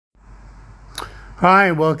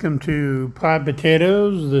Hi, welcome to Pod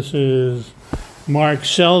Potatoes. This is Mark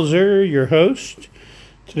Selzer, your host.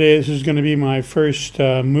 Today, this is going to be my first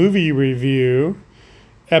movie review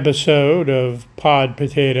episode of Pod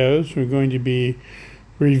Potatoes. We're going to be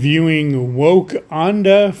reviewing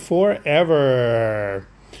Wakanda Forever.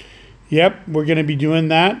 Yep, we're going to be doing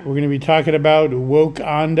that. We're going to be talking about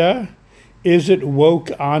Wakanda. Is it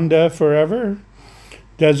Wakanda Forever?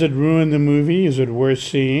 Does it ruin the movie? Is it worth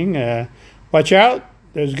seeing? Watch out,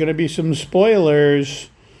 there's going to be some spoilers.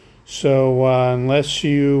 So unless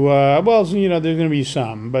you, there's going to be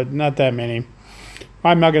some, but not that many.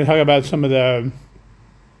 I'm not going to talk about some of the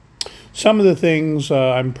things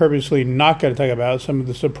I'm purposely not going to talk about, some of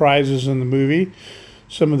the surprises in the movie,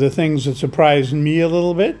 some of the things that surprised me a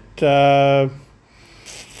little bit. I'm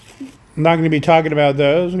not going to be talking about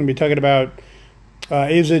those. I'm going to be talking about,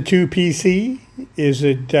 is it too PC? Is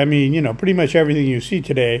it, pretty much everything you see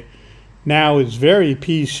today now is very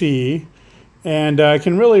PC, and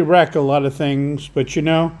can really wreck a lot of things. But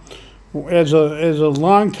as a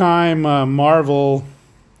longtime Marvel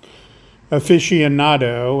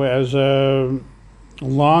aficionado, as a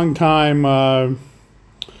longtime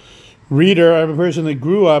reader, I'm a person that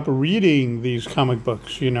grew up reading these comic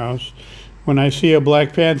books. When I see a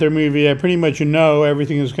Black Panther movie, I pretty much know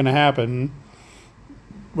everything is going to happen.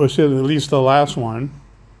 Well, at least the last one.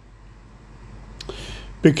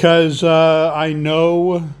 Because I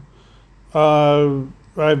know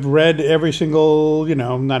I've read every single,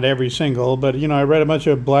 not every single, but, I read a bunch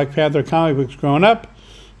of Black Panther comic books growing up,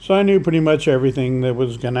 so I knew pretty much everything that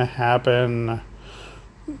was going to happen.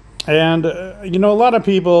 And, a lot of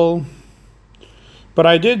people, but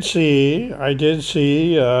I did see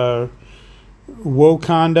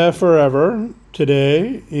Wakanda Forever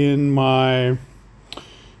today in my...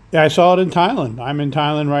 Yeah, I saw it in Thailand. I'm in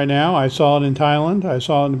Thailand right now. I saw it in Thailand. I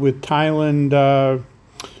saw it with Thailand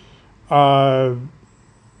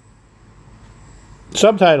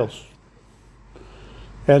subtitles.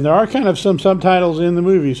 And there are kind of some subtitles in the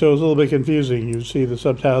movie, so it was a little bit confusing. You'd see the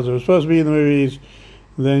subtitles that were supposed to be in the movies,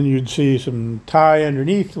 then you'd see some Thai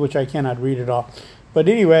underneath, which I cannot read at all. But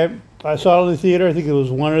anyway, I saw it in the theater. I think there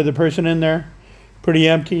was one other person in there. Pretty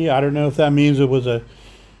empty. I don't know if that means it was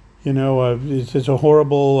it's a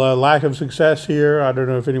horrible lack of success here. I don't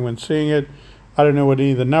know if anyone's seeing it. I don't know what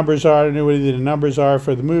any of the numbers are. I don't know what any of the numbers are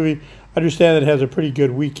for the movie. I understand that it has a pretty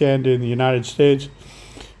good weekend in the United States.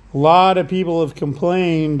 A lot of people have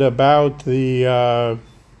complained about the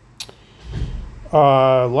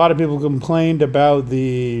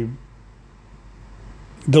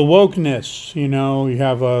wokeness. You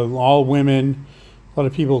have all women. A lot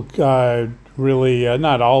of people really,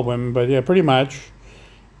 not all women, but yeah, pretty much.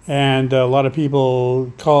 And a lot of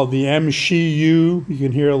people call it the MCU. You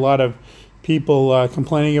can hear a lot of people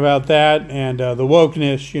complaining about that. And the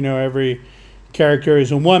wokeness, every character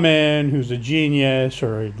is a woman who's a genius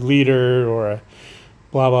or a leader or a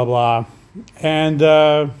blah, blah, blah. And,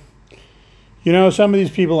 some of these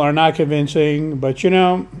people are not convincing. But,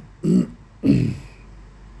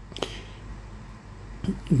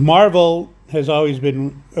 Marvel has always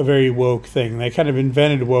been a very woke thing. They kind of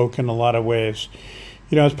invented woke in a lot of ways.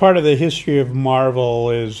 As part of the history of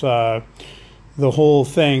Marvel is the whole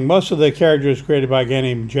thing. Most of the characters created by a guy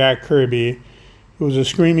named Jack Kirby, who was a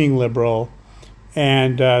screaming liberal.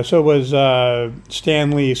 And so was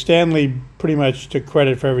Stan Lee. Stan Lee pretty much took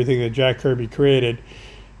credit for everything that Jack Kirby created.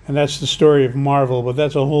 And that's the story of Marvel. But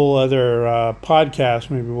that's a whole other podcast.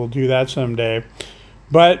 Maybe we'll do that someday.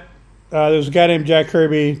 But there's a guy named Jack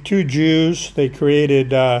Kirby, two Jews. They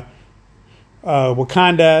created...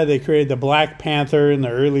 Wakanda. They created the Black Panther in the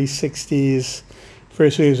early 60s.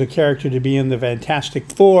 First, he was a character to be in the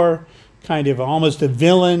Fantastic Four, kind of almost a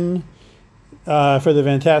villain for the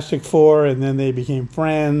Fantastic Four, and then they became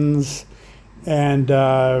friends. And,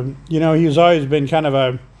 he's always been kind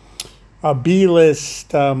of a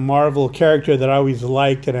B-list Marvel character that I always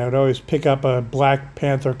liked, and I would always pick up a Black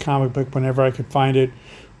Panther comic book whenever I could find it,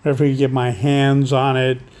 whenever I could get my hands on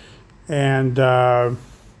it. And...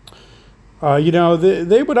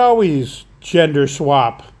 they would always gender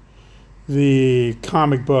swap the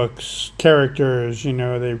comic books characters.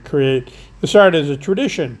 They create. It started as a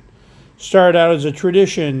tradition. Started out as a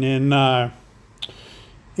tradition in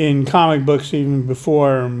comic books even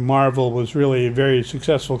before Marvel was really a very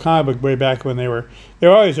successful comic book. Way back when they were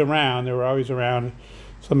always around. They were always around.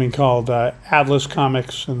 Something called Atlas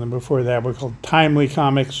Comics, and then before that were called Timely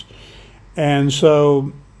Comics, and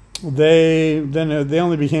so. They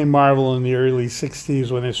only became Marvel in the early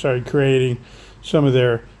 60s when they started creating some of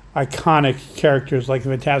their iconic characters like the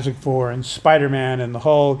Fantastic Four and Spider-Man and the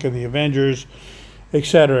Hulk and the Avengers,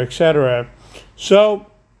 etc., etc. So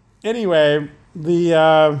anyway,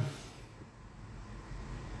 the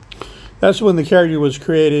that's when the character was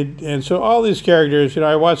created, and so all these characters,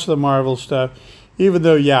 I watch the Marvel stuff, even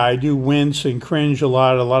though, yeah, I do wince and cringe a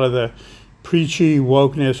lot of the preachy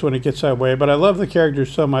wokeness when it gets that way, but I love the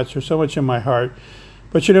characters so much. They're so much in my heart.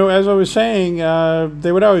 But, as I was saying,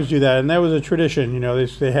 they would always do that, and that was a tradition.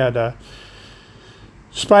 They had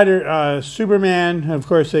Superman, of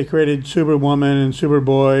course, they created Superwoman and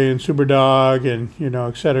Superboy and Superdog and,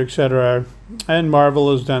 et cetera, et cetera. And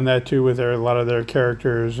Marvel has done that too with a lot of their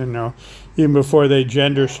characters, even before they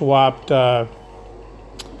gender swapped,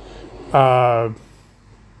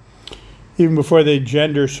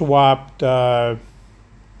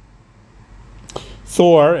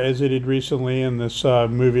 Thor, as they did recently in this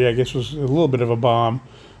movie. I guess was a little bit of a bomb.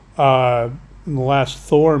 In the last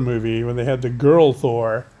Thor movie, when they had the girl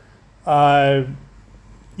Thor, that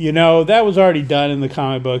was already done in the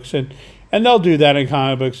comic books, and they'll do that in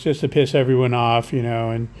comic books just to piss everyone off,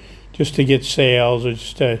 and just to get sales, or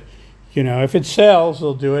just to, if it sells,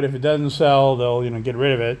 they'll do it. If it doesn't sell, they'll, get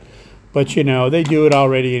rid of it. But, they do it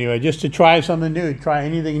already anyway, just to try something new, try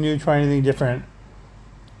anything new, try anything different.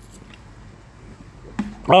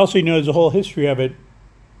 Also, there's a whole history of it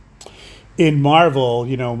in Marvel.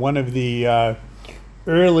 One of the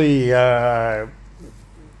early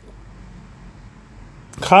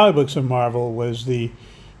comic books of Marvel was the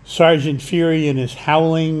Sergeant Fury and his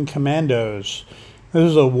Howling Commandos. This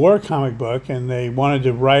is a war comic book, and they wanted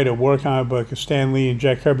to write a war comic book. Stan Lee and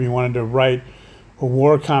Jack Kirby wanted to write a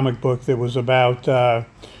war comic book that was about, where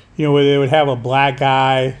they would have a black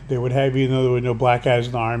guy. They would have, even though there were no black guys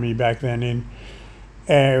in the army back then,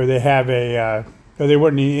 they have they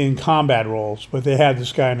weren't in combat roles, but they had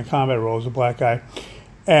this guy in a combat role as a black guy.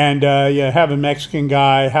 And have a Mexican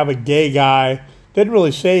guy, have a gay guy. Didn't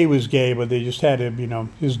really say he was gay, but they just had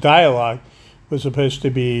him, his dialogue was supposed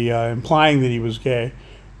to be implying that he was gay.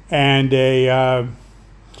 And a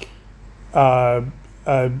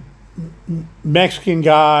Mexican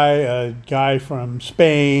guy, a guy from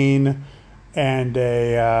Spain, and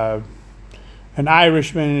an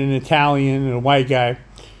Irishman, an Italian, and a white guy.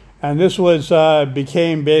 And this was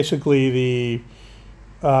became basically the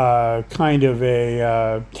kind of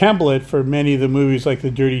a template for many of the movies, like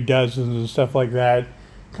the Dirty Dozen and stuff like that.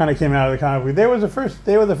 Kind of came out of the comic book. They were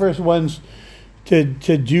the first ones to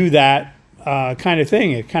do that kind of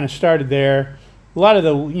thing. It kind of started there. A lot of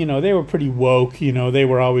the, they were pretty woke. They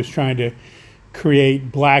were always trying to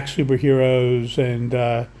create black superheroes, and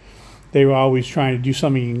they were always trying to do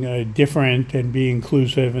something different and be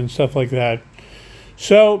inclusive and stuff like that.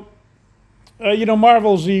 So,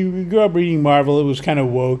 Marvel's, you grew up reading Marvel, it was kind of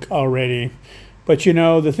woke already. But,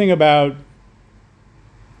 the thing about,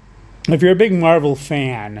 if you're a big Marvel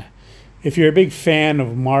fan, if you're a big fan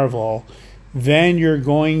of Marvel, then you're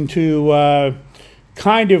going to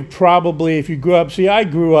kind of probably, if you grew up, I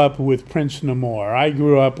grew up with Prince Namor. I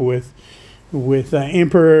grew up with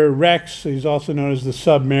Emperor Rex. He's also known as the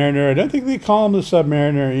Submariner. I don't think they call him the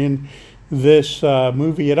Submariner in this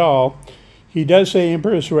movie at all. He does say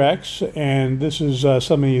Empress Rex, and this is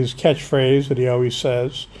something, his catchphrase that he always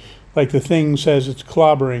says. Like the Thing says, it's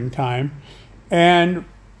clobbering time. And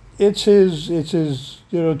it's his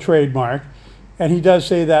trademark. And he does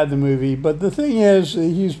say that in the movie. But the thing is,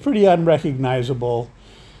 he's pretty unrecognizable.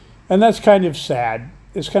 And that's kind of sad.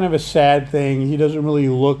 It's kind of a sad thing. He doesn't really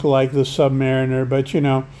look like the Submariner, but,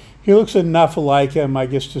 he looks enough like him, I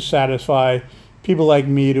guess, to satisfy people like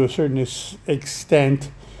me to a certain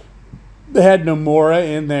extent. They had Namora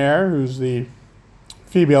in there, who's the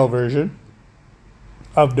female version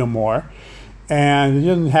of Namor. And he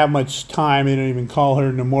doesn't have much time. They don't even call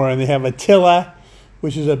her Namora. And they have Attila,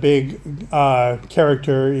 which is a big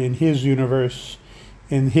character in his universe,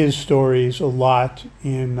 in his stories, a lot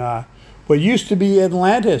in what used to be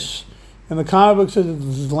Atlantis. In the comic books,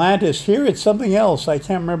 it's Atlantis. Here it's something else. I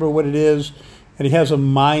can't remember what it is. And he has a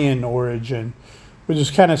Mayan origin, which is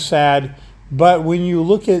kind of sad. But when you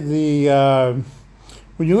look at the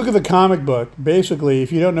comic book, basically,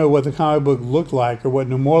 if you don't know what the comic book looked like or what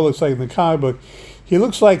Namor looks like in the comic book, he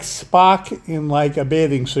looks like Spock in like a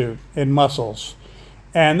bathing suit and muscles,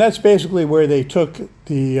 and that's basically where they took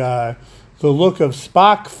the look of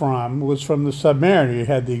Spock from, was from the Submariner. You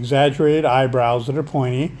had the exaggerated eyebrows that are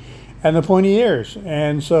pointy, and the pointy ears,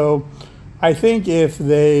 and so I think if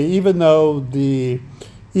they, even though the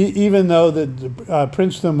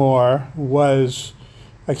Prince Namor was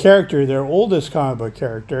a character, their oldest comic book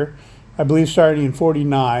character, I believe starting in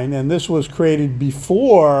 1949, and this was created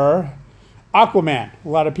before Aquaman. A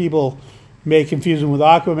lot of people may confuse him with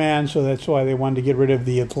Aquaman, so that's why they wanted to get rid of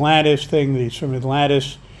the Atlantis thing, that he's from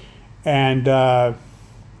Atlantis. And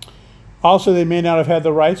also, they may not have had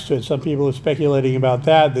the rights to it. Some people are speculating about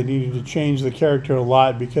that. They needed to change the character a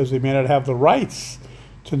lot because they may not have the rights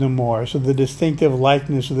to Namor. So the distinctive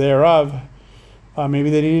likeness thereof,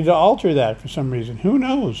 maybe they needed to alter that for some reason. Who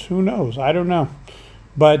knows? Who knows? I don't know.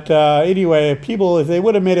 But anyway, if they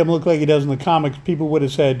would have made him look like he does in the comics, people would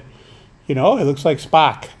have said, he looks like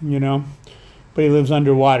Spock, but he lives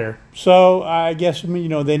underwater. So I guess, they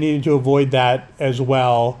needed to avoid that as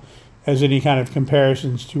well as any kind of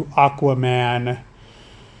comparisons to Aquaman,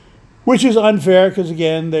 which is unfair because,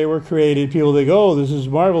 again, they were created. People think, oh, this is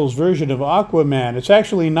Marvel's version of Aquaman. It's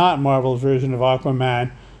actually not Marvel's version of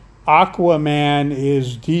Aquaman. Aquaman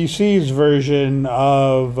is DC's version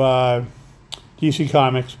of DC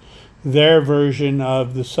Comics, their version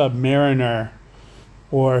of the Submariner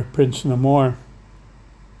or Prince Namor.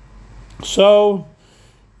 So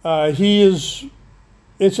he is.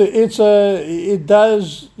 It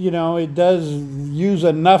does use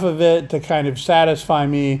enough of it to kind of satisfy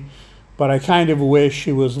me, but I kind of wish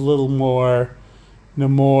he was a little more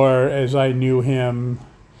Namor as I knew him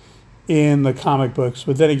in the comic books.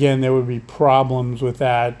 But then again, there would be problems with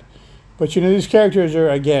that. But these characters are,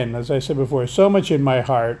 again, as I said before, so much in my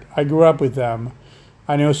heart. I grew up with them.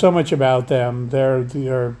 I know so much about them.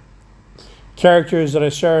 They're characters that I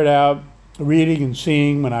started out reading and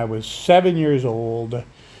seeing when I was 7 years old,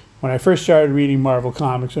 when I first started reading Marvel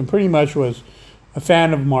Comics, and pretty much was a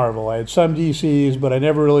fan of Marvel. I had some DCs, but I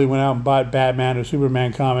never really went out and bought Batman or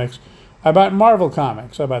Superman comics. I bought Marvel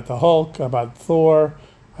comics. I bought the Hulk, I bought Thor,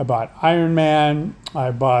 I bought Iron Man, I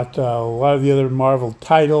bought a lot of the other Marvel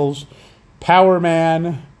titles, Power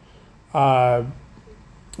Man, a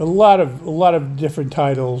lot of different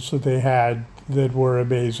titles that they had that were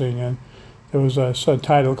amazing. And there was a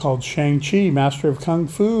subtitle called Shang-Chi, Master of Kung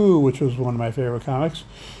Fu, which was one of my favorite comics.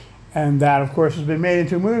 And that, of course, has been made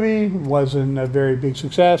into a movie. Wasn't a very big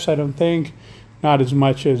success, I don't think. Not as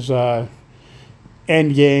much as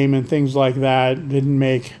Endgame and things like that. Didn't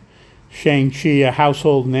make Shang-Chi a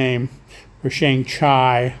household name, or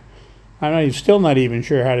Shang-Chi. Still not even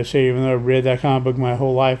sure how to say it, even though I've read that comic book my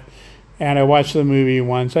whole life. And I watched the movie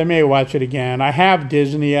once. I may watch it again. I have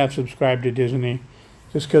Disney. I've subscribed to Disney.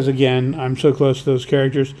 Just because, again, I'm so close to those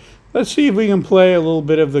characters. Let's see if we can play a little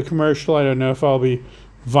bit of the commercial. I don't know if I'll be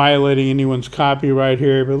violating anyone's copyright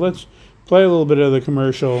here, but let's play a little bit of the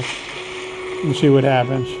commercial and see what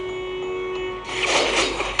happens.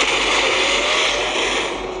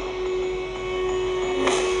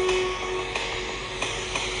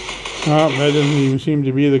 Oh, that doesn't even seem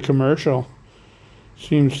to be the commercial.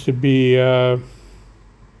 Seems to be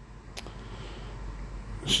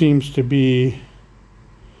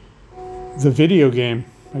the video game.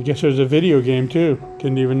 I guess there's a video game too.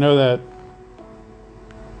 Didn't even know that.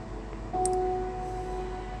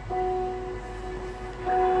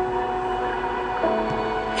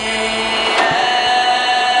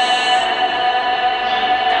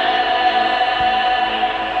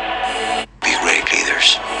 Be great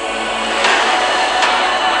leaders.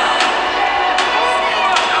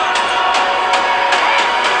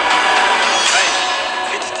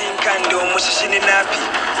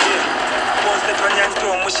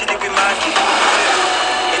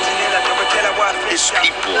 His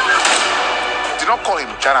people did not call him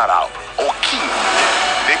general or king.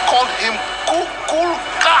 They called him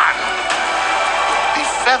Kukulkan, the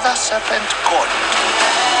feather serpent god.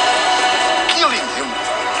 Killing him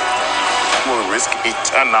will risk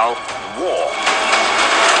eternal war.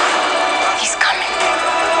 He's coming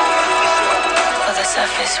for the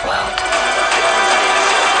surface world.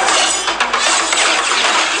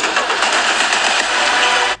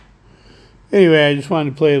 Anyway, I just wanted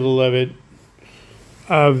to play a little of it,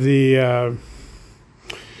 of the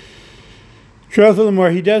Truth of the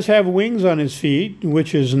More. He does have wings on his feet,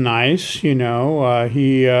 which is nice,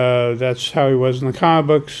 that's how he was in the comic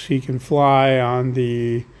books. He can fly on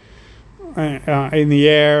the in the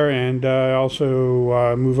air and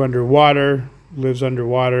also move underwater, lives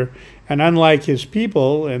underwater. And unlike his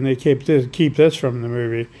people, and they keep this from the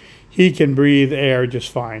movie, he can breathe air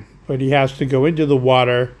just fine. But he has to go into the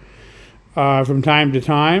water from time to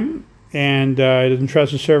time, and he doesn't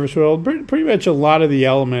trust the surface world. Pretty much a lot of the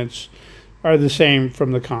elements are the same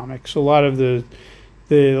from the comics. A lot of a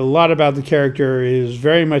lot about the character is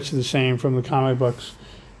very much the same from the comic books,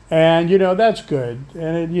 and that's good.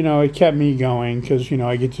 And it kept me going because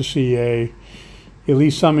I get to see at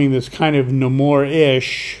least something that's kind of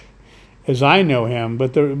Namor-ish as I know him.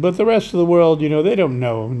 But the rest of the world, they don't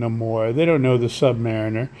know Namor. They don't know the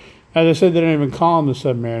Submariner. As I said, they don't even call him the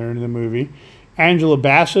Submariner in the movie. Angela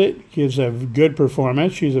Bassett gives a good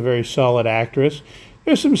performance. She's a very solid actress.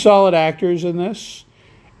 there's some solid actors in this.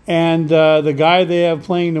 And the guy they have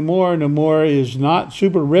playing Namor is not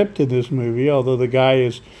super ripped in this movie, although the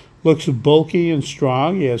guy looks bulky and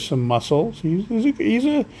strong. He has some muscles. He's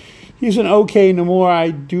an okay Namor. I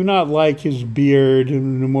do not like his beard.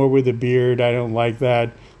 Namor with a beard, I don't like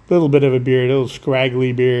that. Little bit of a beard, a little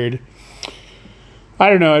scraggly beard. I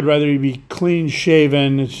don't know. I'd rather he be clean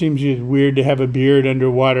shaven. It seems weird to have a beard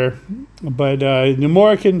underwater. But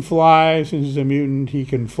Namor can fly. Since he's a mutant, he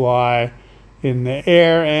can fly in the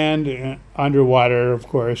air and underwater. Of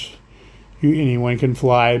course, anyone can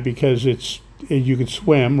fly because you can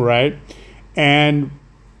swim, right? And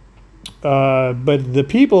but the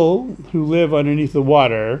people who live underneath the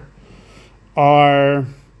water are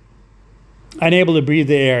unable to breathe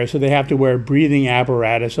the air, so they have to wear a breathing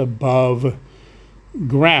apparatus above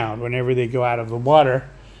ground whenever they go out of the water.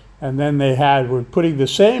 And then we're putting the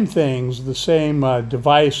same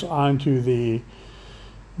device onto the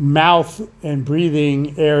mouth and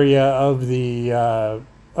breathing area of the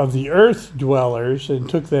earth dwellers and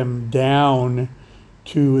took them down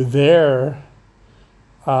to their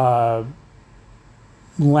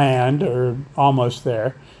land, or almost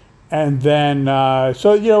there. And then it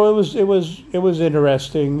was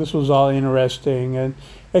interesting. This was all interesting, and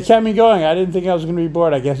it kept me going. I didn't think I was going to be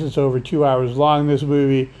bored. I guess it's over 2 hours long, this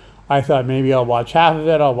movie. I thought maybe I'll watch half of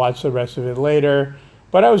it. I'll watch the rest of it later.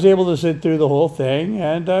 But I was able to sit through the whole thing,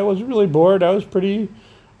 and I wasn't really bored. I was pretty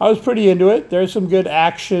into it. There's some good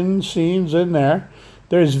action scenes in there.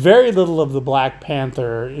 There's very little of the Black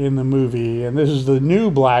Panther in the movie, and this is the new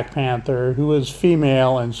Black Panther, who is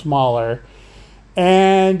female and smaller.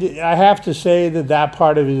 And I have to say that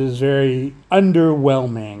part of it is very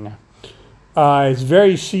underwhelming. It's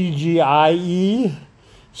very CGI-ish.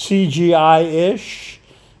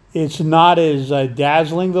 It's not as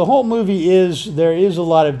dazzling. The whole movie there is a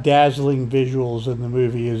lot of dazzling visuals in the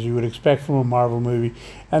movie, as you would expect from a Marvel movie.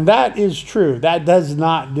 And that is true. That does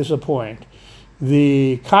not disappoint.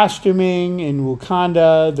 The costuming in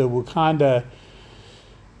Wakanda, the Wakanda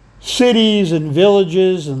cities and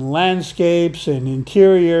villages and landscapes and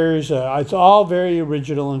interiors, it's all very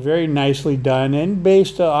original and very nicely done, and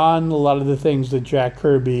based on a lot of the things that Jack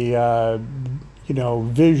Kirby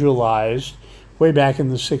visualized way back in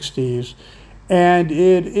the 60s. And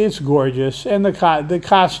it's gorgeous, and the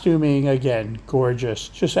costuming, again, gorgeous,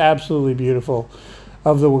 just absolutely beautiful,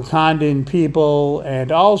 of the Wakandan people,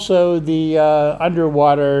 and also the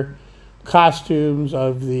underwater costumes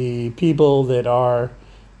of the people that are.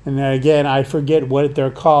 And again, I forget what they're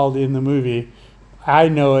called in the movie. I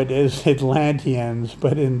know it as Atlanteans,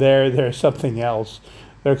 but in there, they're something else.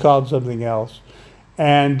 They're called something else.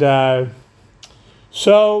 And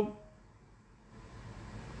so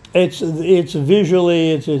it's visually,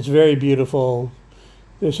 it's very beautiful.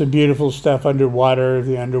 There's some beautiful stuff underwater,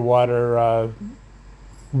 the underwater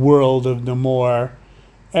world of Namor.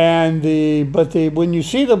 And when you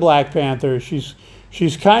see the Black Panther, she's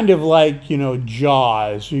kind of like,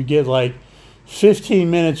 Jaws. You get like 15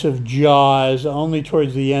 minutes of Jaws only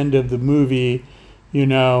towards the end of the movie,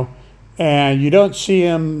 and you don't see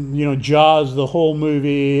him, Jaws the whole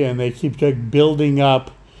movie, and they keep building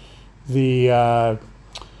up we're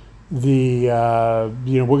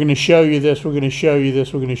going to show you this, we're going to show you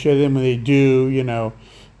this, we're going to show them when they do,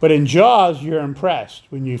 But in Jaws, you're impressed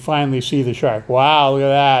when you finally see the shark. Wow, look at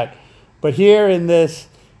that. But here in this,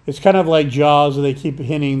 it's kind of like Jaws, and they keep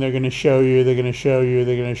hinting they're going to show you, they're going to show you,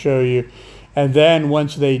 they're going to show you. And then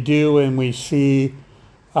once they do, and we see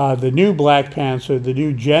the new Black Panther, the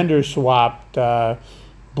new gender-swapped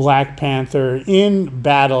Black Panther in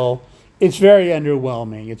battle, it's very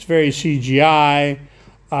underwhelming. It's very CGI.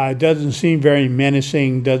 It doesn't seem very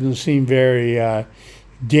menacing, doesn't seem very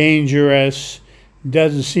dangerous,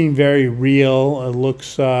 doesn't seem very real. It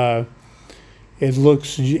looks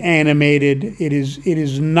animated. It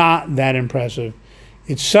is not that impressive.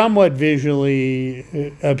 It's somewhat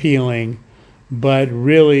visually appealing, but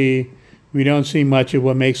really we don't see much of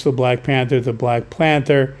what makes the Black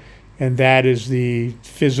Panther, and that is the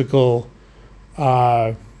physical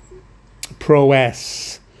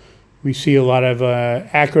prowess. We see a lot of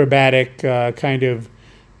acrobatic kind of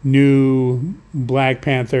new Black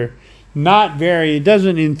Panther. It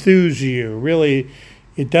doesn't enthuse you, really.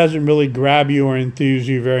 It doesn't really grab you or enthuse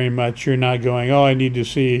you very much. You're not going, oh, I need to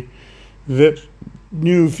see the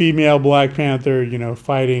new female Black Panther,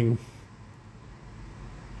 fighting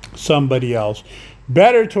somebody else.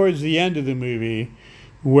 Better towards the end of the movie,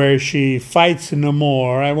 where she fights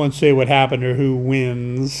Namor. I won't say what happened or who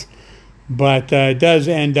wins, but it does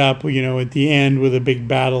end up, at the end with a big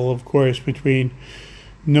battle, of course, between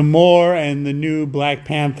Namor and the new Black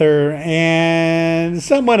Panther, and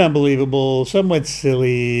somewhat unbelievable, somewhat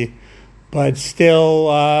silly, but still,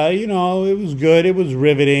 it was good. It was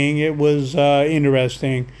riveting. It was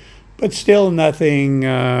interesting, but still nothing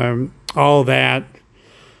all that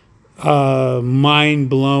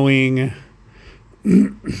mind-blowing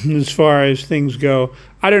as far as things go.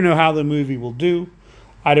 I don't know how the movie will do.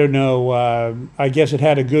 I don't know. I guess it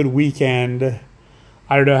had a good weekend.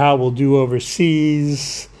 I don't know how we'll do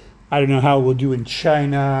overseas. I don't know how we'll do in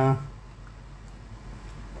China.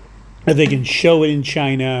 If they can show it in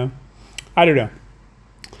China. I don't know.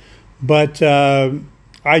 But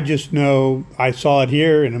I just know I saw it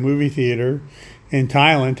here in a movie theater in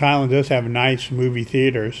Thailand. Thailand does have nice movie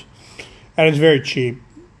theaters. And it's very cheap.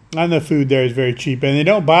 And the food there is very cheap. And they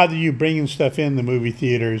don't bother you bringing stuff in the movie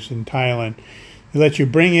theaters in Thailand. They let you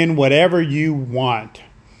bring in whatever you want.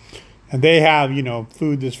 And they have,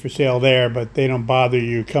 food that's for sale there, but they don't bother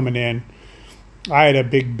you coming in. I had a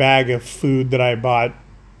big bag of food that I bought.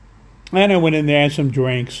 And I went in there and some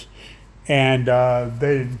drinks. And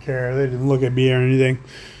they didn't care. They didn't look at me or anything.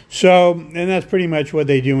 So, and that's pretty much what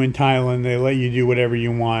they do in Thailand. They let you do whatever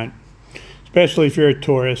you want. Especially if you're a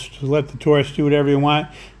tourist. Let the tourists do whatever you want.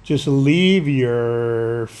 Just leave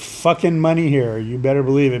your fucking money here. You better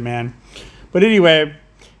believe it, man. But anyway,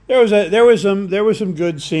 there was some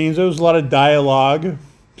good scenes. There was a lot of dialogue.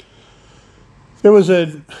 There was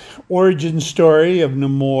an origin story of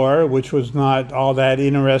Namor, which was not all that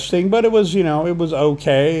interesting, but it was it was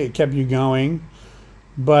okay. It kept you going.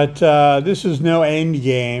 But this is no end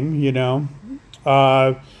game,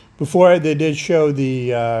 Before they did show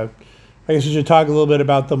the, I guess we should talk a little bit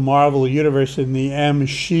about the Marvel Universe in the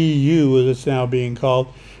MCU, as it's now being called.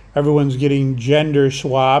 Everyone's getting gender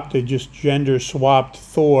swapped. They just gender swapped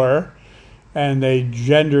Thor, and they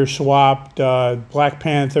gender swapped Black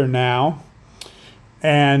Panther now.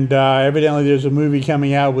 And evidently there's a movie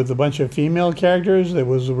coming out with a bunch of female characters. That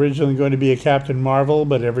was originally going to be a Captain Marvel,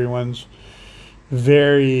 but everyone's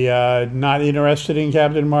very not interested in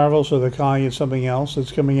Captain Marvel, so they're calling it something else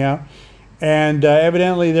that's coming out. And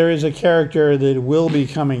evidently there is a character that will be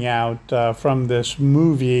coming out from this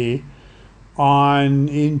movie on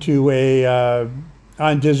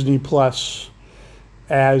Disney Plus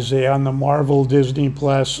on the Marvel Disney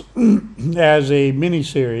Plus as a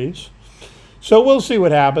miniseries. So we'll see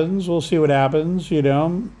what happens.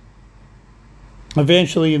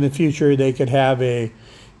 Eventually in the future they could have a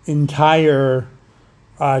entire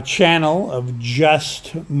channel of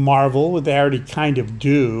just Marvel, what they already kind of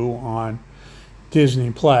do on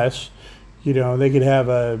Disney Plus. They could have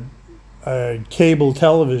a cable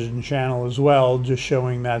television channel as well, just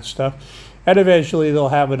showing that stuff. And eventually they'll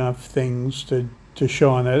have enough things to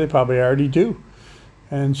show on there. They probably already do.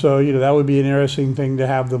 And so, that would be an interesting thing to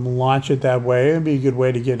have them launch it that way. It'd be a good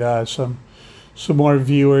way to get some more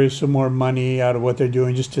viewers, some more money out of what they're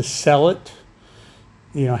doing, just to sell it.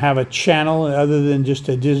 Have a channel other than just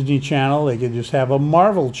a Disney channel. They could just have a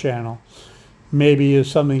Marvel channel. Maybe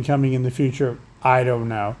is something coming in the future. I don't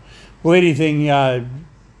know. Well, anything,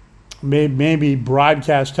 maybe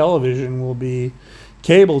broadcast television will be,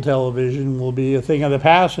 cable television will be a thing of the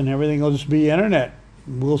past, and everything will just be internet.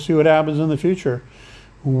 We'll see what happens in the future.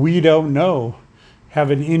 We don't know.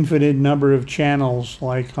 Have an infinite number of channels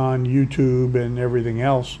like on YouTube and everything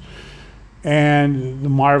else. And the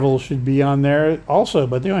Marvel should be on there also,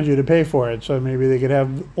 but they want you to pay for it. So maybe they could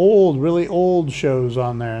have really old shows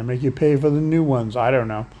on there and make you pay for the new ones. I don't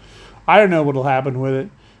know. I don't know what will happen with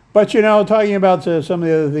it. But, talking about some of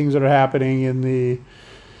the other things that are happening in the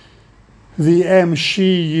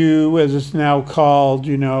MCU, as it's now called,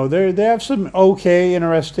 they have some okay,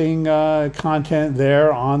 interesting content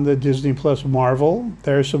there on the Disney Plus Marvel.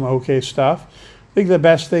 There's some okay stuff. I think the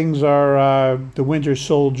best things are the Winter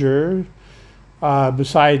Soldier.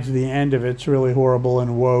 Besides the end of it's really horrible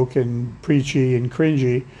and woke and preachy and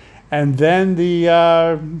cringy. And then the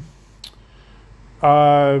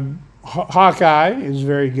Hawkeye is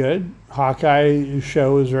very good. Hawkeye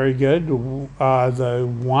show is very good. The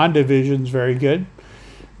WandaVision's very good.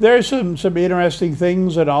 There's some interesting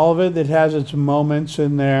things in all of it that has its moments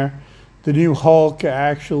in there. The new Hulk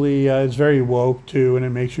actually is very woke too, and it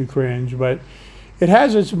makes you cringe, but it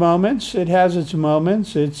has its moments.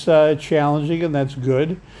 It's challenging, and that's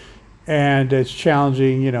good. And it's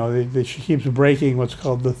challenging, she keeps breaking what's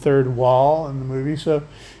called the third wall in the movie. So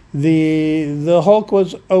the Hulk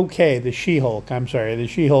was okay. The She-Hulk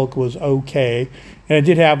was okay. And it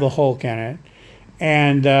did have the Hulk in it.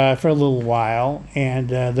 And for a little while. And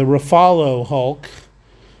the Ruffalo Hulk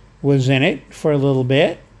was in it for a little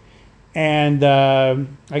bit. And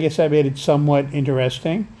I guess that made it somewhat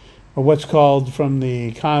interesting. or what's called from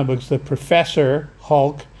the comic books the Professor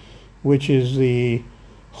Hulk, which is the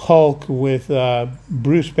Hulk with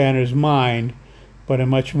Bruce Banner's mind, but a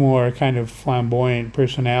much more kind of flamboyant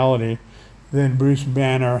personality than Bruce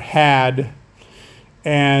Banner had.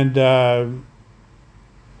 And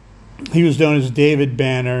he was known as David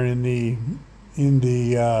Banner in the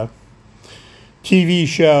TV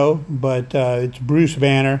show, but it's Bruce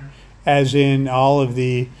Banner, as in all of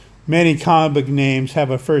the many comic book names have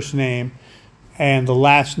a first name and the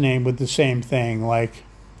last name with the same thing. Like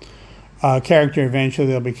character eventually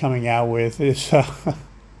they'll be coming out with is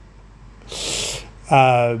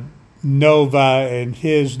Nova, and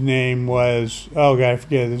his name was, oh God, I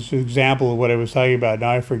forget. This is an example of what I was talking about. Now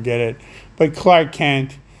I forget it. But Clark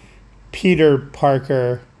Kent, Peter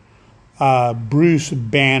Parker, Bruce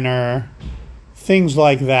Banner, things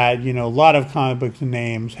like that. You know, a lot of comic book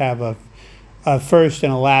names have a first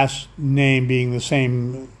and a last name being the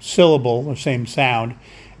same syllable or same sound.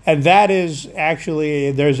 And that is actually,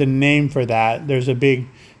 there's a name for that. There's a big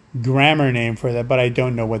grammar name for that, but I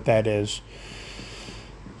don't know what that is.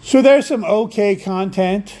 So there's some okay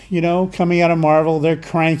content, you know, coming out of Marvel. They're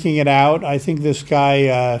cranking it out. I think this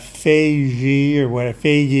guy, Feige or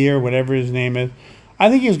whatever his name is, I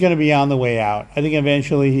think he's going to be on the way out. I think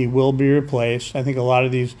eventually he will be replaced. I think a lot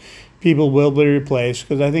of these people will be replaced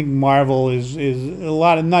because I think Marvel is a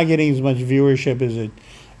lot of not getting as much viewership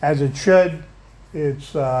as it should.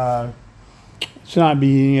 It's not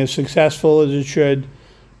being as successful as it should.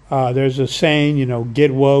 There's a saying, you know,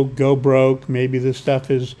 get woke, go broke. Maybe this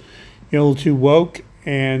stuff is, you know, a little too woke,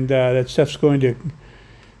 and that stuff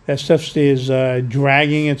is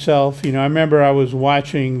dragging itself. You know, I remember I was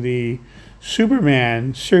watching the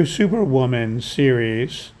Superwoman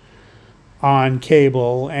series on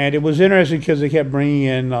cable, and it was interesting because they kept bringing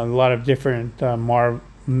in a lot of different Marvel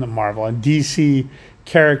and DC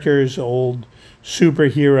characters, old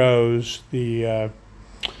superheroes, the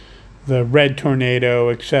Red Tornado,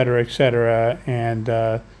 et cetera, and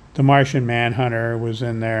the Martian Manhunter was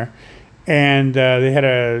in there, and they had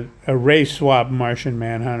a race swap Martian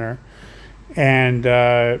Manhunter, and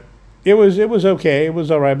it was okay, it was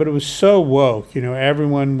all right, but it was so woke. You know,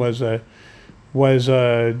 everyone was a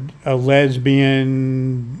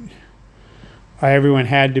lesbian. Everyone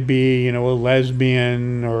had to be, you know, a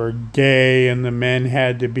lesbian or gay, and the men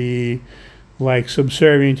had to be like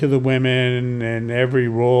subservient to the women, and every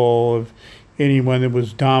role of anyone that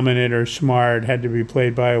was dominant or smart had to be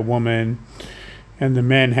played by a woman, and the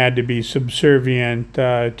men had to be subservient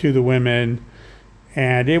to the women.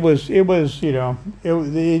 And it was you know,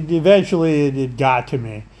 eventually it got to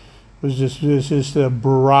me. It was just a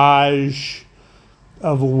barrage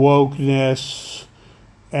of wokeness,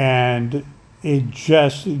 and it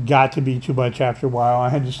just got to be too much after a while. I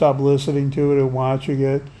had to stop listening to it and watching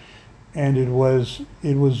it. And it was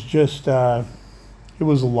just it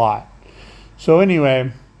was a lot. So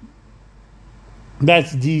anyway,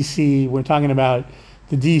 that's DC. We're talking about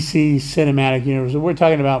the DC cinematic universe. We're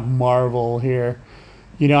talking about Marvel here.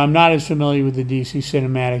 You know, I'm not as familiar with the DC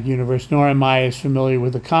cinematic universe, nor am I as familiar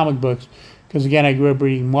with the comic books, because again, I grew up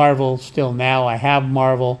reading Marvel. Still now, I have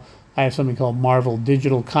Marvel. I have something called Marvel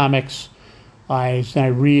Digital Comics. I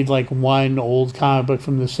read like one old comic book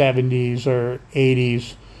from the 70s or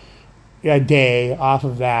 80s. A day off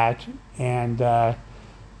of that, and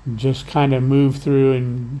just kind of move through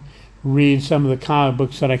and read some of the comic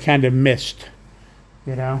books that I kind of missed,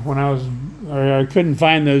 you know, when I couldn't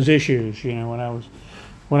find those issues, you know,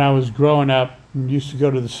 when I was growing up. And used to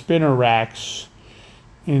go to the spinner racks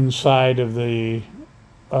inside of the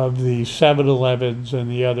 7-Elevens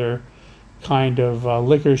and the other kind of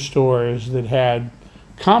liquor stores that had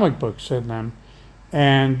comic books in them,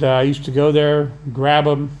 and I used to go there, grab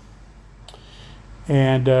them,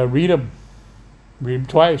 and read them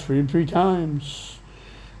twice, read them 3 times,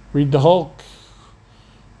 read the Hulk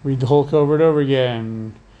over and over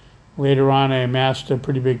again. Later on, I amassed a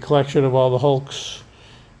pretty big collection of all the Hulks,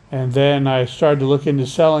 and then I started to look into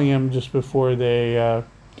selling them just before they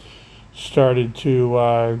started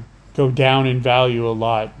to go down in value a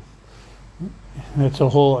lot. That's a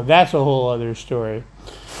whole other story.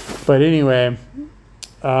 But anyway,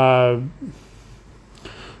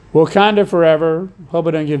 Wakanda Forever. Hope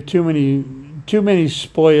I don't give too many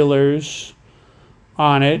spoilers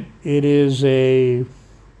on it. It's a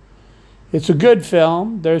good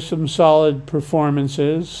film. There's some solid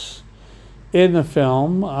performances in the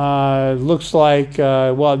film. Looks like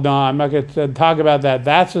well, no, I'm not going to talk about that.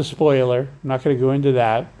 That's a spoiler. I'm not going to go into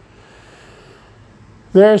that.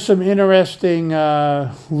 There's some interesting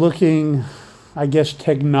looking, I guess,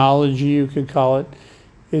 technology you could call it.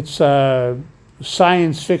 It's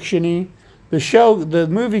science fiction-y. The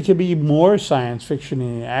movie could be more science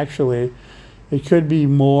fiction-y, actually. It could be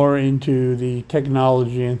more into the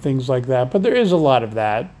technology and things like that. But there is a lot of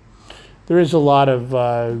that. There is a lot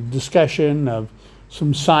of discussion of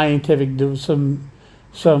some scientific,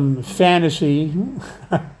 some fantasy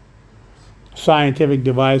scientific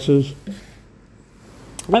devices.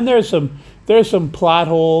 And there's some plot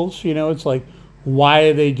holes. It's like, why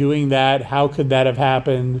are they doing that? How could that have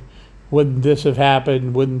happened? Wouldn't this have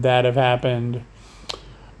happened? Wouldn't that have happened?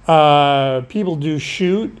 People do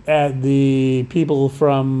shoot at the people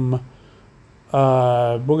from,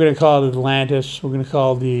 we're going to call it Atlantis. We're going to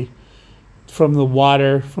call from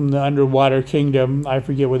the underwater kingdom. I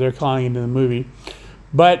forget what they're calling it in the movie.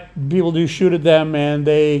 But people do shoot at them, and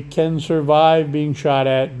they can survive being shot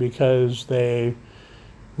at because they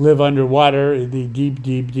live underwater in the deep,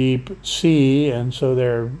 deep, deep sea, and so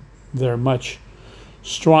they're much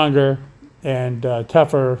stronger and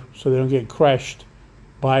tougher, so they don't get crushed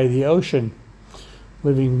by the ocean,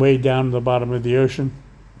 living way down at the bottom of the ocean.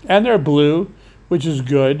 And they're blue, which is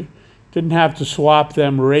good. Didn't have to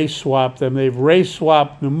race swap them. They've race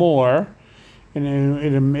swapped Namor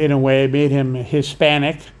in a way, made him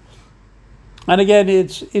Hispanic. And again,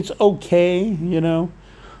 it's okay,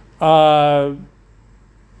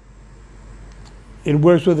 it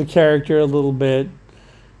works with the character a little bit.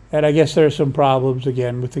 And I guess there are some problems,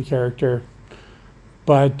 again, with the character.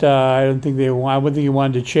 But I wouldn't think he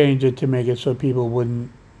wanted to change it to make it so people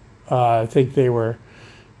wouldn't think they were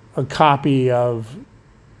a copy of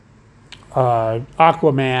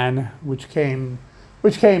Aquaman, which came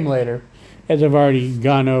later, as I've already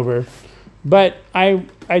gone over. But I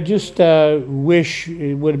just wish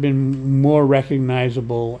it would have been more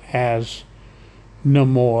recognizable as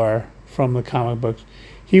Namor from the comic books.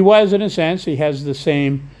 He was, in a sense, he has the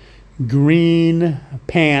same green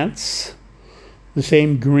pants, the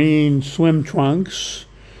same green swim trunks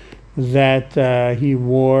that he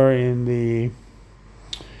wore in the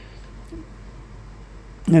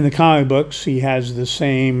comic books. He has the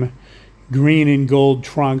same green and gold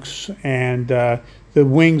trunks and the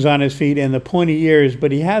wings on his feet and the pointy ears,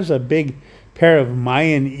 but he has a big pair of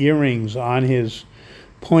Mayan earrings on his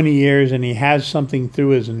pointy ears, and he has something through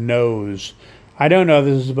his nose. I don't know if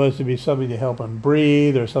this is supposed to be something to help him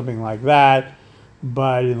breathe or something like that,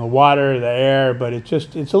 but in the water, the air, but it's a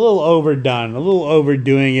little overdone, a little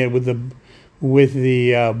overdoing it with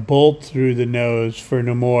the bolt through the nose for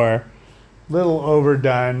Namor. Little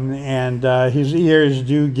overdone, and his ears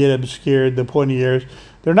do get obscured, the pointy ears.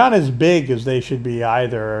 They're not as big as they should be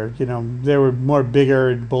either. They were more bigger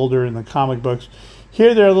and bolder in the comic books.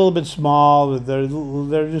 Here they're a little bit small.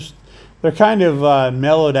 They're kind of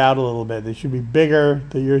mellowed out a little bit. They should be bigger.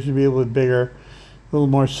 The ears should be a little bit bigger, a little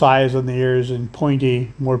more size on the ears and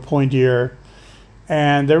more pointier.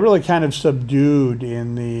 And they're really kind of subdued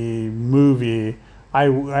in the movie.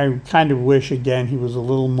 I kind of wish, again, he was a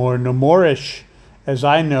little more Namorish as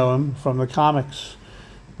I know him from the comics.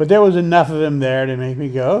 But there was enough of him there to make me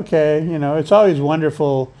go, okay, it's always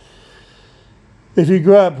wonderful if you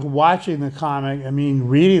grew up watching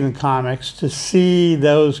reading the comics, to see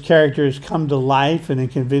those characters come to life in a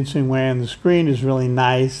convincing way on the screen is really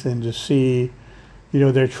nice, and to see,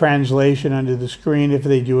 their translation onto the screen if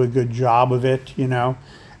they do a good job of it,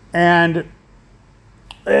 And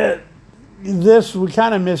we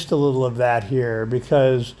kind of missed a little of that here,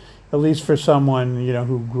 because at least for someone,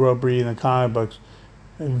 who grew up reading the comic books,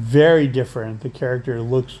 very different. The character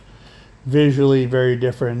looks visually very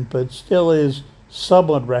different, but still is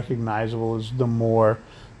somewhat recognizable as the more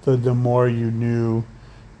you knew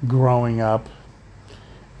growing up.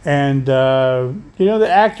 And the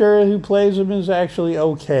actor who plays him is actually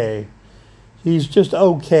okay. He's just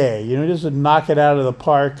okay. He doesn't knock it out of the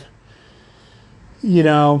park.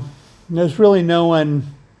 There's really no one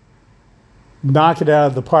knock it out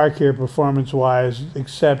of the park here performance-wise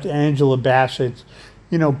except Angela Bassett.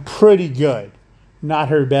 Pretty good. Not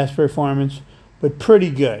her best performance, but pretty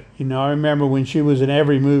good. I remember when she was in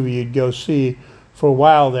every movie you'd go see for a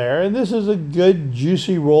while there. And this is a good,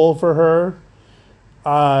 juicy role for her.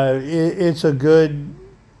 It's a good,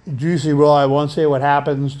 juicy role. I won't say what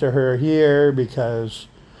happens to her here because,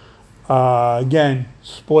 again,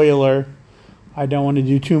 spoiler. I don't want to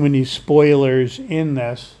do too many spoilers in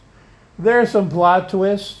this. There are some plot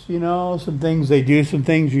twists, some things they do, some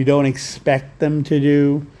things you don't expect them to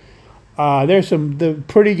do. There's the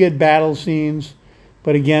pretty good battle scenes,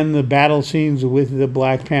 but again, the battle scenes with the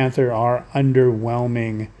Black Panther are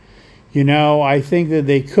underwhelming. I think that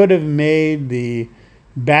they could have made the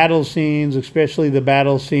battle scenes, especially the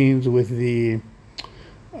battle scenes with the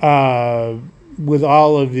with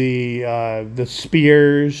all of the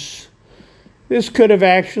spears. This could have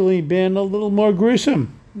actually been a little more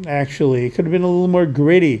gruesome. Actually, it could have been a little more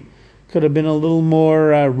gritty. Could have been a little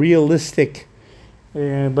more realistic.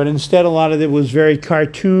 But instead, a lot of it was very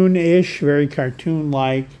cartoon-ish, very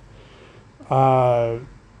cartoon-like.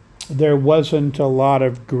 There wasn't a lot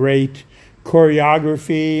of great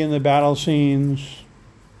choreography in the battle scenes.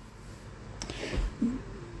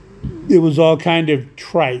 It was all kind of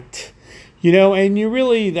trite,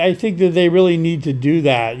 and I think that they really need to do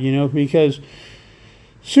that, because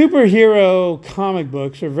superhero comic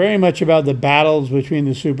books are very much about the battles between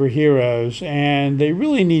the superheroes, and they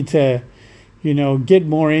really need to, get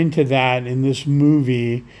more into that in this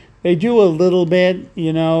movie. They do a little bit,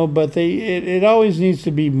 but it always needs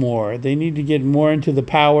to be more. They need to get more into the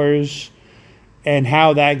powers and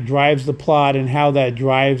how that drives the plot and how that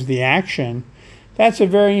drives the action. That's a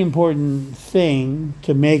very important thing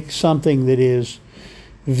to make something that is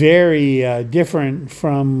very different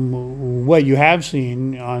from what you have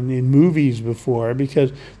seen in movies before,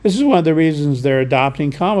 because this is one of the reasons they're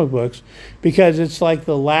adopting comic books, because it's like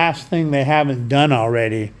the last thing they haven't done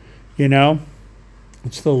already,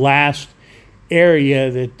 It's the last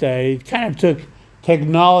area that it kind of took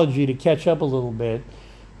technology to catch up a little bit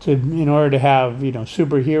in order to have,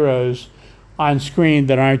 superheroes on screen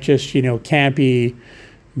that aren't just, campy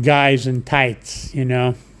guys in tights,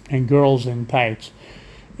 and girls in tights.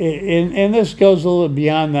 And this goes a little bit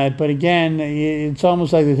beyond that, but again, it's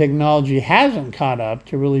almost like the technology hasn't caught up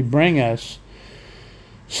to really bring us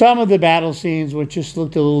some of the battle scenes, which just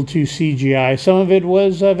looked a little too CGI. Some of it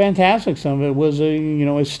was fantastic. Some of it was,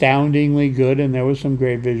 astoundingly good, and there was some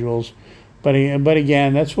great visuals. But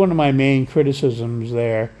again, that's one of my main criticisms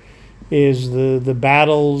there, is the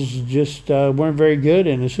battles just weren't very good,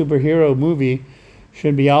 and a superhero movie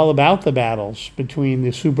should be all about the battles between the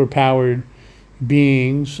superpowered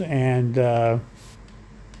beings, and then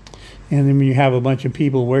when you have a bunch of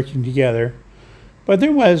people working together. But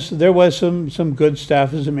there was some good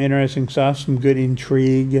stuff, some interesting stuff, some good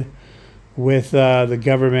intrigue with the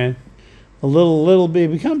government.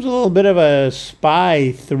 It becomes a little bit of a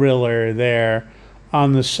spy thriller there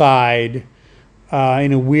on the side,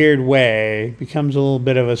 in a weird way. It becomes a little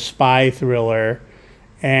bit of a spy thriller,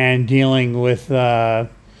 and dealing with the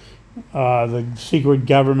secret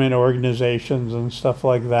government organizations and stuff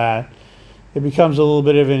like that. It becomes a little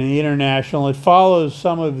bit of an international. It follows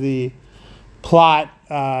some of the plot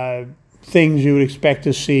things you would expect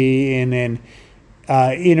to see in an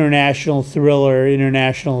international thriller,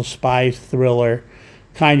 international spy thriller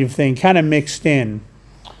kind of thing, kind of mixed in.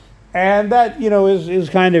 And that, is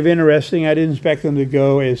kind of interesting. I didn't expect them to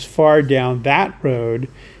go as far down that road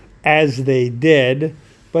as they did,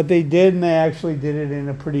 but they did, and they actually did it in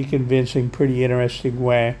a pretty convincing, pretty interesting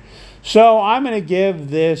way. So I'm going to give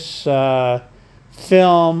this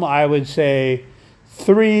film, I would say,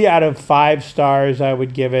 3 out of 5 stars. I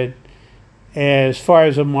would give it. As far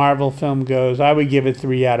as a Marvel film goes, I would give it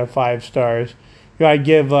 3 out of 5 stars. I'd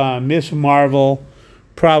give Miss Marvel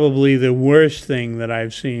probably the worst thing that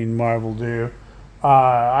I've seen Marvel do.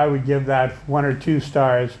 I would give that 1 or 2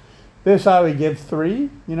 stars. This I would give 3.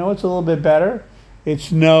 It's a little bit better.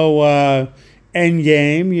 It's no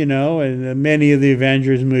Endgame, and many of the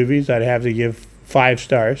Avengers movies I'd have to give 5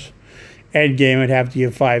 stars. Endgame I'd have to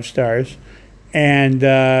give 5 stars. And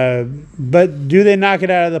but do they knock it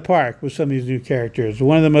out of the park with some of these new characters?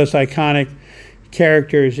 One of the most iconic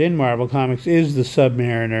characters in Marvel Comics is the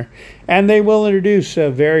Submariner, and they will introduce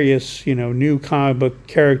various new comic book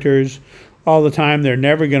characters all the time. They're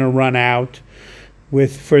never going to run out.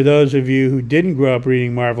 For those of you who didn't grow up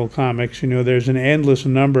reading Marvel Comics, there's an endless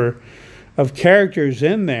number of characters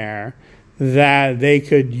in there that they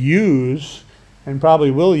could use and probably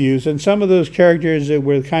will use. And some of those characters that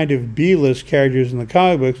were kind of B-list characters in the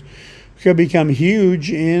comic books could become huge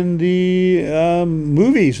in the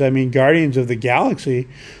movies. I mean, Guardians of the Galaxy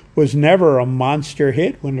was never a monster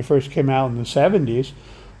hit when it first came out in the 70s.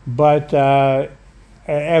 But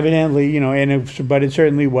evidently, but it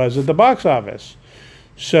certainly was at the box office.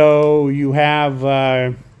 So you have,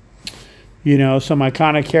 some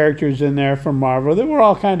iconic characters in there from Marvel that were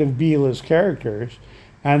all kind of B-list characters.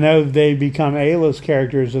 And they become A-list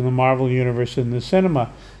characters in the Marvel Universe in the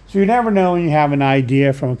cinema. So you never know when you have an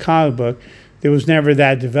idea from a comic book that was never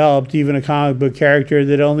that developed. Even a comic book character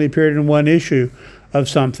that only appeared in 1 issue of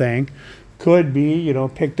something could be,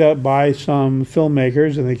 picked up by some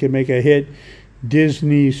filmmakers, and they could make a hit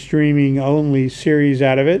Disney streaming-only series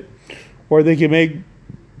out of it. Or they could make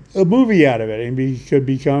a movie out of it and could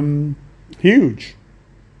become huge.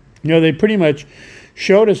 They pretty much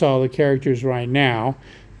showed us all the characters right now.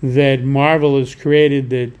 that Marvel has created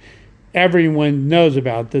that everyone knows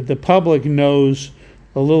about, that the public knows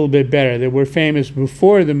a little bit better, that were famous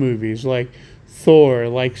before the movies, like Thor,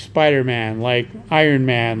 like Spider-Man, like Iron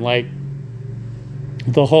Man, like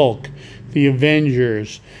the Hulk, the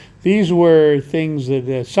Avengers. These were things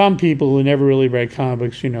that some people who never really read comic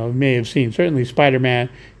books, may have seen. Certainly Spider-Man,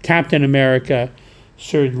 Captain America,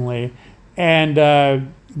 certainly. And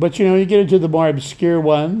but you get into the more obscure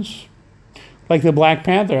ones, like the Black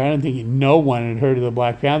Panther. I don't think no one had heard of the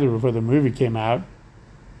Black Panther before the movie came out,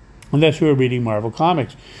 unless we were reading Marvel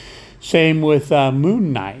Comics. Same with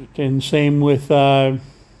Moon Knight, and same with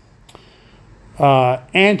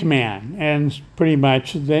Ant-Man, and pretty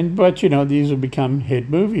much then. But these have become hit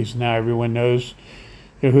movies now. Everyone knows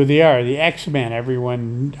who they are. The X-Men.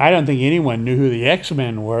 I don't think anyone knew who the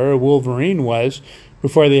X-Men were, or Wolverine was,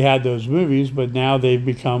 before they had those movies. But now they've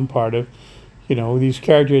become part of, these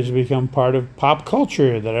characters have become part of pop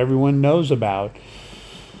culture that everyone knows about.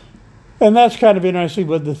 And that's kind of interesting,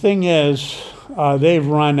 but the thing is, they've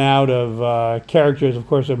run out of characters, of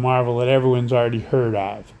course, at Marvel that everyone's already heard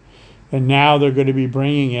of. And now they're going to be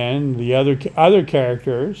bringing in the other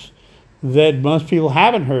characters that most people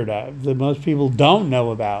haven't heard of, that most people don't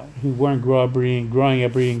know about, who weren't growing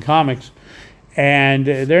up reading comics. And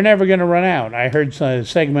they're never going to run out. I heard a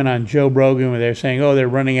segment on Joe Rogan where they're saying, they're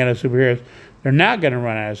running out of superheroes. They're not going to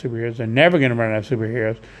run out of superheroes. They're never going to run out of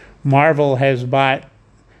superheroes. Marvel was bought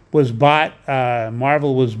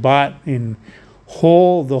in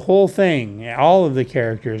the whole thing, all of the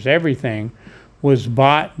characters, everything was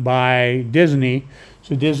bought by Disney.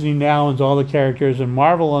 So Disney now owns all the characters, and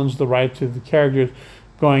Marvel owns the rights to the characters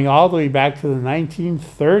going all the way back to the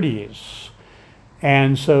 1930s.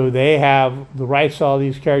 And so they have the rights to all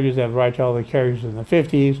these characters. They have the right to all the characters in the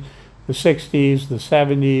 50s, the 60s, the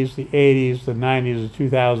 70s, the 80s, the 90s, the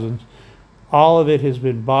 2000s. All of it has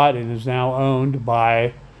been bought and is now owned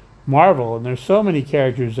by Marvel. And there's so many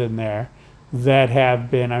characters in there that have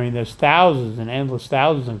been, there's thousands and endless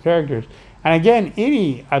thousands of characters. And again,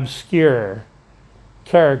 any obscure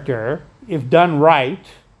character, if done right,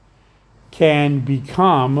 can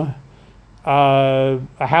become a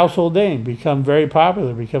household name, become very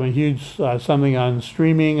popular, become a huge something on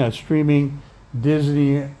streaming, a streaming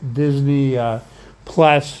Disney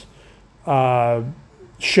Plus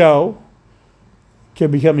show can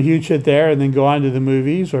become a huge hit there, and then go on to the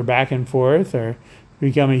movies, or back and forth, or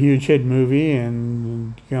become a huge hit movie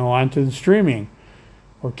and go on to the streaming.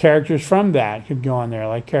 Or characters from that could go on there,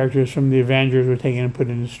 like characters from the Avengers were taken and put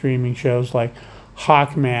into streaming shows, like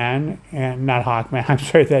Hawkman, and not Hawkman, I'm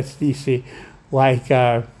sorry, that's DC, like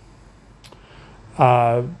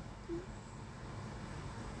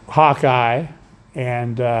Hawkeye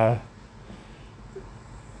and the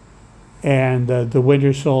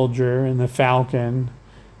Winter Soldier and the Falcon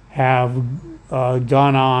have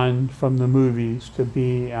gone on from the movies to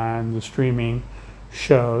be on the streaming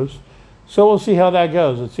shows. So we'll see how that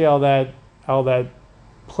goes. Let's see how that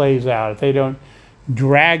plays out. If they don't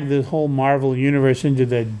drag the whole Marvel universe into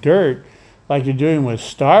the dirt like they're doing with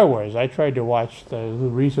Star Wars. I tried to watch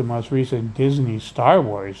the most recent Disney Star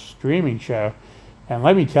Wars streaming show, and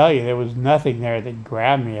let me tell you, there was nothing there that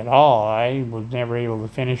grabbed me at all. I was never able to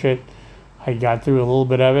finish it. I got through a little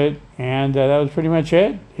bit of it, and that was pretty much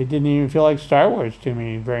it. It didn't even feel like Star Wars to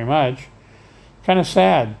me very much. Kind of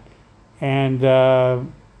sad. And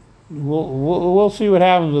we'll see what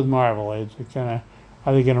happens with Marvel. Are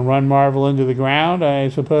they going to run Marvel into the ground? I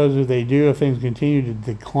suppose if they do, if things continue to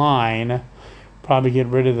decline, probably get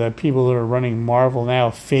rid of the people that are running Marvel now.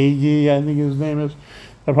 Feige, I think his name is.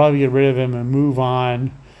 They'll probably get rid of him and move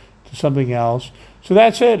on to something else. So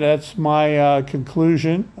that's it. That's my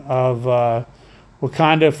conclusion of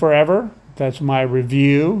Wakanda Forever. That's my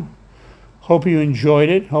review. Hope you enjoyed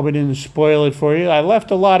it. Hope I didn't spoil it for you. I left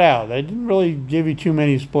a lot out. I didn't really give you too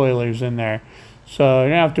many spoilers in there. So you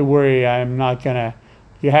don't have to worry. I'm not going to...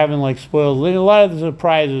 You haven't spoiled a lot of the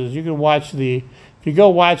surprises. You can watch if you go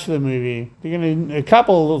watch the movie, a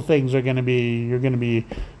couple of little things you're going to be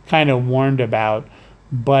kind of warned about.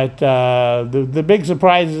 But the big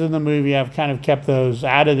surprises in the movie, I've kind of kept those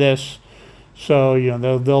out of this. So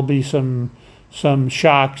there'll be some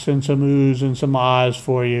shocks and some oohs and some ahs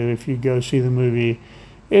for you if you go see the movie.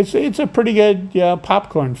 It's a pretty good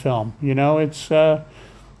popcorn film. It's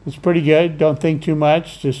pretty good. Don't think too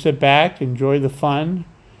much. Just sit back, enjoy the fun,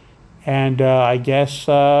 and I guess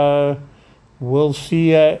we'll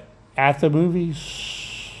see you at the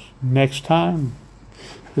movies next time.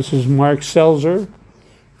 This is Mark Selzer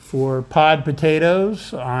for Pod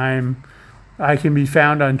Potatoes. I can be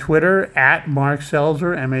found on Twitter at Mark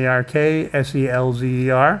Selzer, MarkSelzer.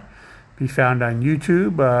 be found on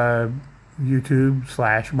YouTube,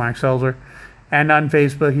 YouTube/Mark Selzer. And on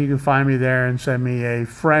Facebook, you can find me there and send me a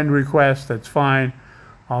friend request. That's fine.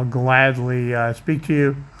 I'll gladly speak to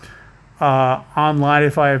you. Online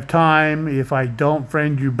if I have time. If I don't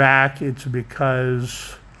friend you back, it's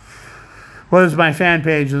because, well, this is my fan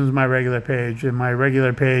page, this is my regular page. And my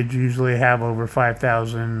regular page usually have over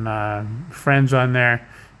 5,000 friends on there.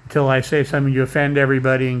 Until I say something to offend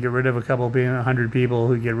everybody and get rid of a couple, 100 people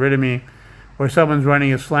who get rid of me, or someone's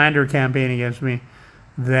running a slander campaign against me,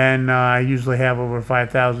 then I usually have over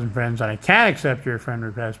 5,000 friends, and I can accept your friend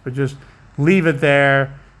request, but just leave it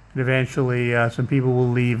there, and eventually some people will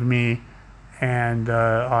leave me, and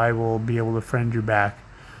I will be able to friend you back.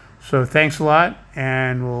 So thanks a lot,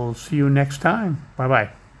 and we'll see you next time.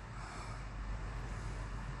 Bye-bye.